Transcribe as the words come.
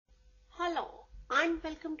Hello and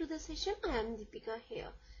welcome to the session. I am Deepika here.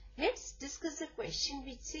 Let's discuss the question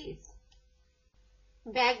which says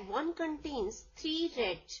bag 1 contains 3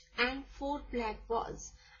 red and 4 black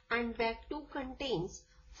balls and bag 2 contains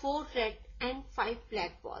 4 red and 5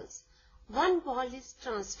 black balls. One ball is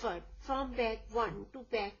transferred from bag 1 to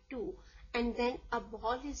bag 2 and then a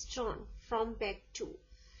ball is drawn from bag 2.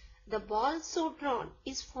 The ball so drawn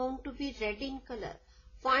is found to be red in color.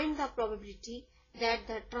 Find the probability that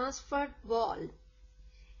the transferred ball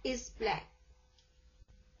is black.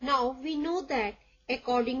 Now we know that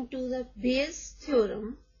according to the Bayes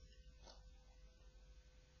theorem,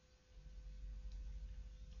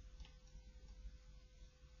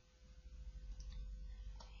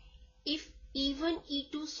 if E1,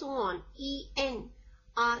 E2, so on, En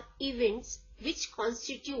are events which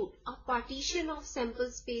constitute a partition of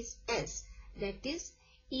sample space S, that is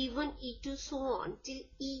E1, E2, so on till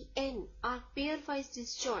En are pairwise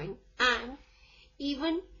disjoint, and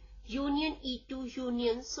E1 union E2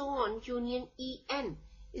 union so on union En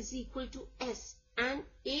is equal to S, and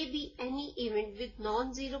A be any event with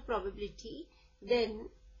non-zero probability, then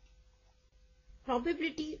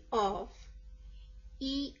probability of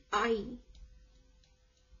Ei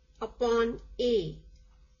upon A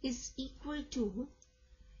is equal to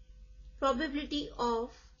probability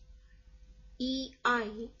of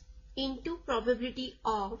Ei into probability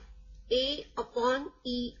of A upon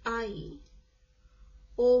Ei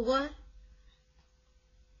over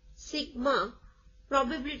sigma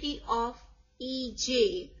probability of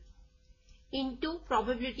Ej into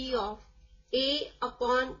probability of A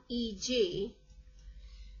upon Ej,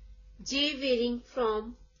 j varying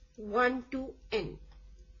from 1 to n.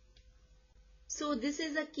 So this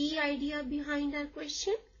is a key idea behind our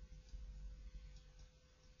question.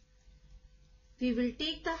 We will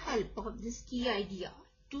take the help of this key idea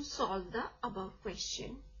to solve the above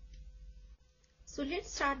question. So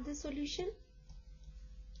let's start the solution.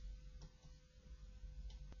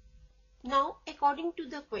 Now according to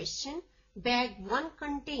the question, bag 1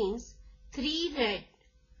 contains 3 red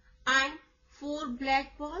and 4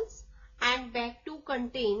 black balls and bag 2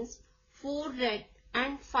 contains 4 red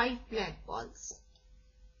and 5 black balls.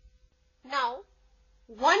 Now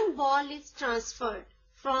one ball is transferred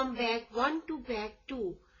from bag 1 to bag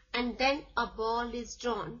 2 and then a ball is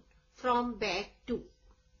drawn from bag 2.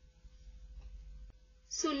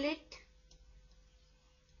 So let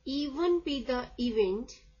E1 be the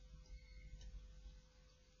event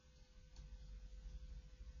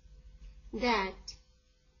that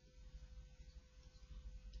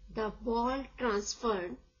the ball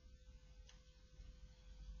transferred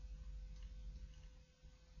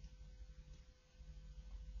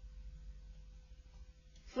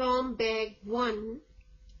from bag 1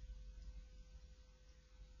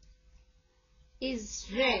 is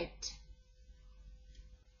red,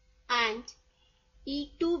 and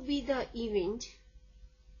E2 be the event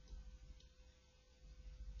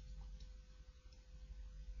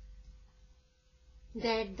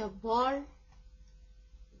that the ball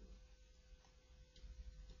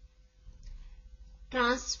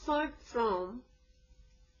transferred from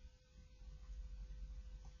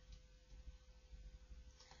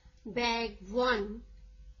bag 1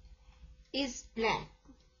 is black.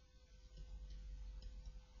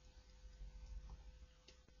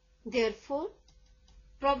 Therefore,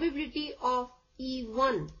 probability of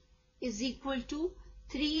E1 is equal to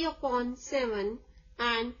 3 upon 7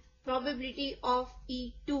 and probability of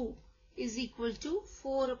E2 is equal to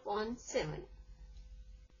 4 upon 7.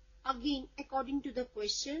 Again, according to the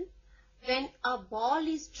question, when a ball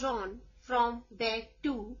is drawn from bag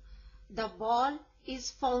 2, the ball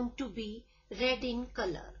is found to be red in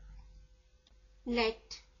color.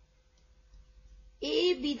 Let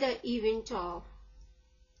A be the event of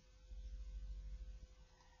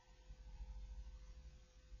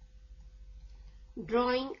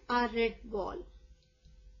drawing a red ball.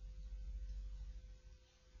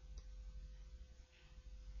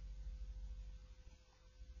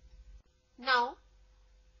 Now,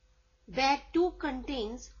 bag 2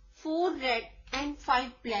 contains 4 red and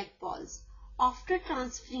 5 black balls. After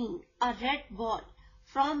transferring a red ball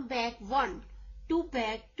from bag 1 to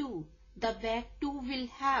bag 2, the bag 2 will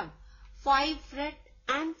have 5 red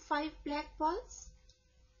and 5 black balls.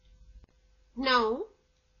 Now,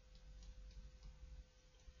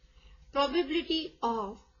 probability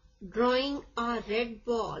of drawing a red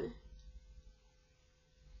ball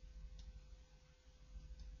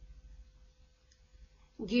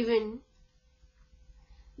given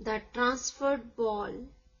the transferred ball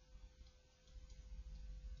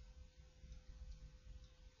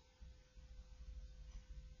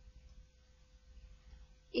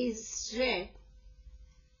is red,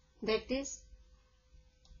 that is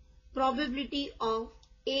probability of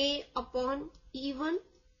A upon E1.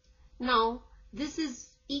 Now this is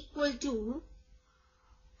equal to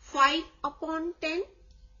 5 upon 10,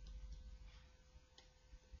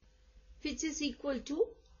 which is equal to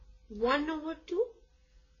 1 over 2.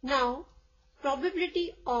 Now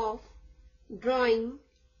probability of drawing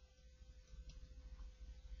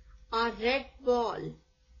a red ball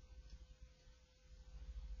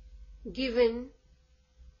given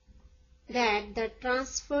that the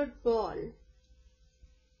transferred ball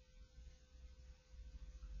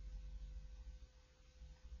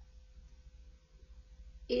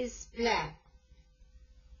is black,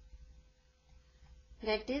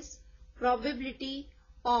 that is probability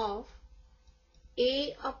of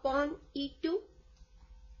A upon E2.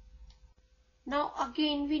 Now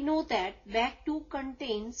again we know that bag 2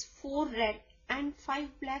 contains 4 red and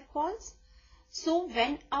 5 black balls. So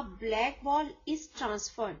when a black ball is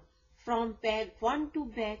transferred from bag 1 to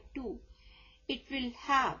bag 2, it will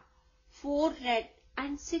have 4 red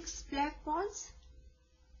and 6 black balls.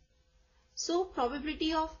 So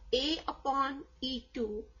probability of A upon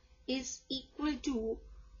E2 is equal to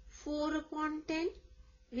 4 upon 10,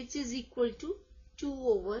 which is equal to 2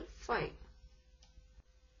 over 5.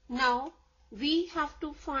 Now we have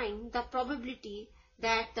to find the probability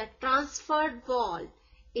that the transferred ball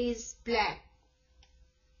is black.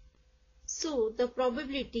 So the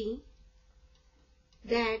probability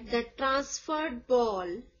that the transferred ball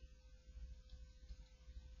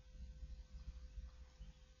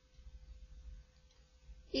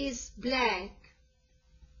is black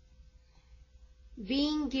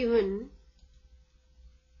being given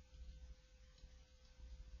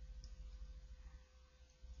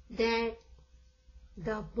that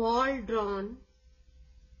the ball drawn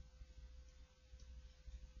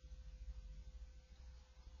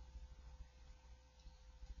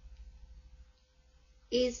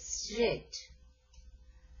is red.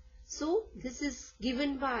 So this is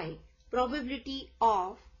given by probability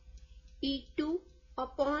of E2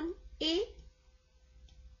 upon A.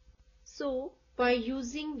 So by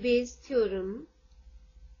using Bayes' theorem,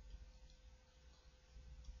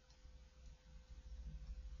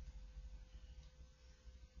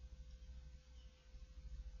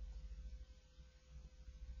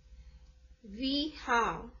 we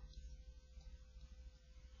have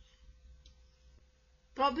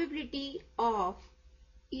probability of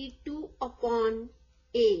E2 upon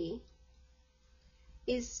A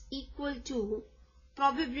is equal to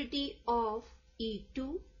probability of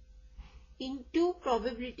E2 into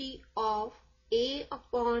probability of A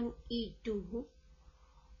upon E2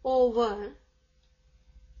 over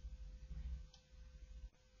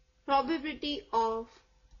probability of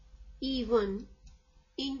E1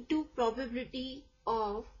 into probability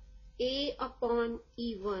of A upon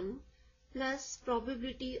E1 plus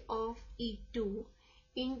probability of E2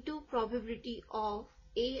 into probability of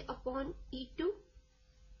A upon E2.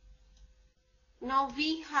 Now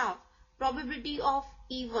we have probability of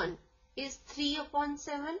E1 is 3 upon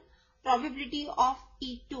 7, probability of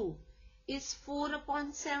E2 is 4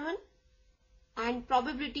 upon 7, and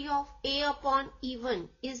probability of A upon E1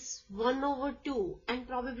 is 1 over 2, and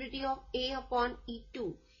probability of A upon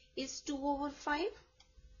E2 is 2 over 5.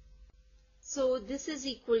 So this is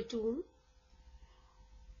equal to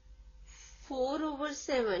 4 over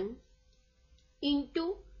 7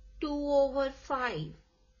 into 2 over 5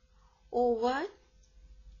 over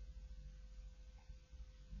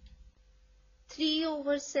 3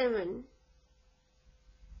 over 7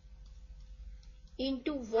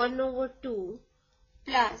 into 1 over 2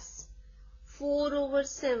 plus 4 over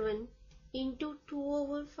 7 into 2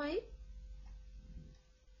 over 5,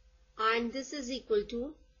 and this is equal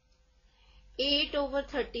to 8 over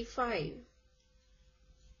 35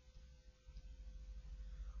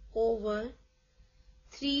 over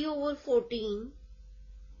 3 over 14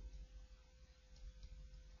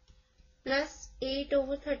 plus 8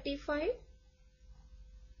 over 35,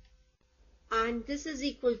 and this is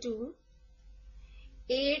equal to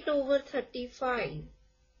 8 over 35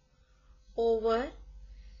 over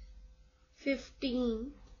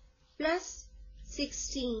 15 plus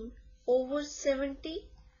 16 over 70,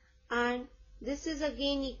 and this is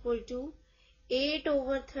again equal to 8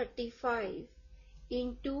 over 35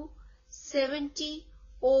 into 70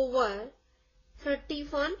 over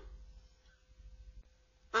 31,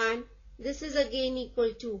 and this is again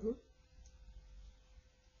equal to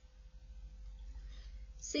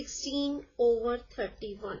 16 over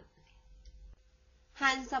 31.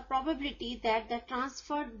 Hence the probability that the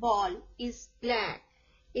transferred ball is black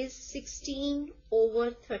is 16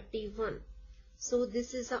 over 31. So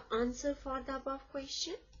this is the answer for the above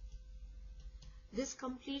question. This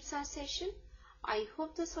completes our session. I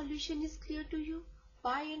hope the solution is clear to you.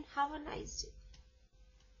 Bye and have a nice day.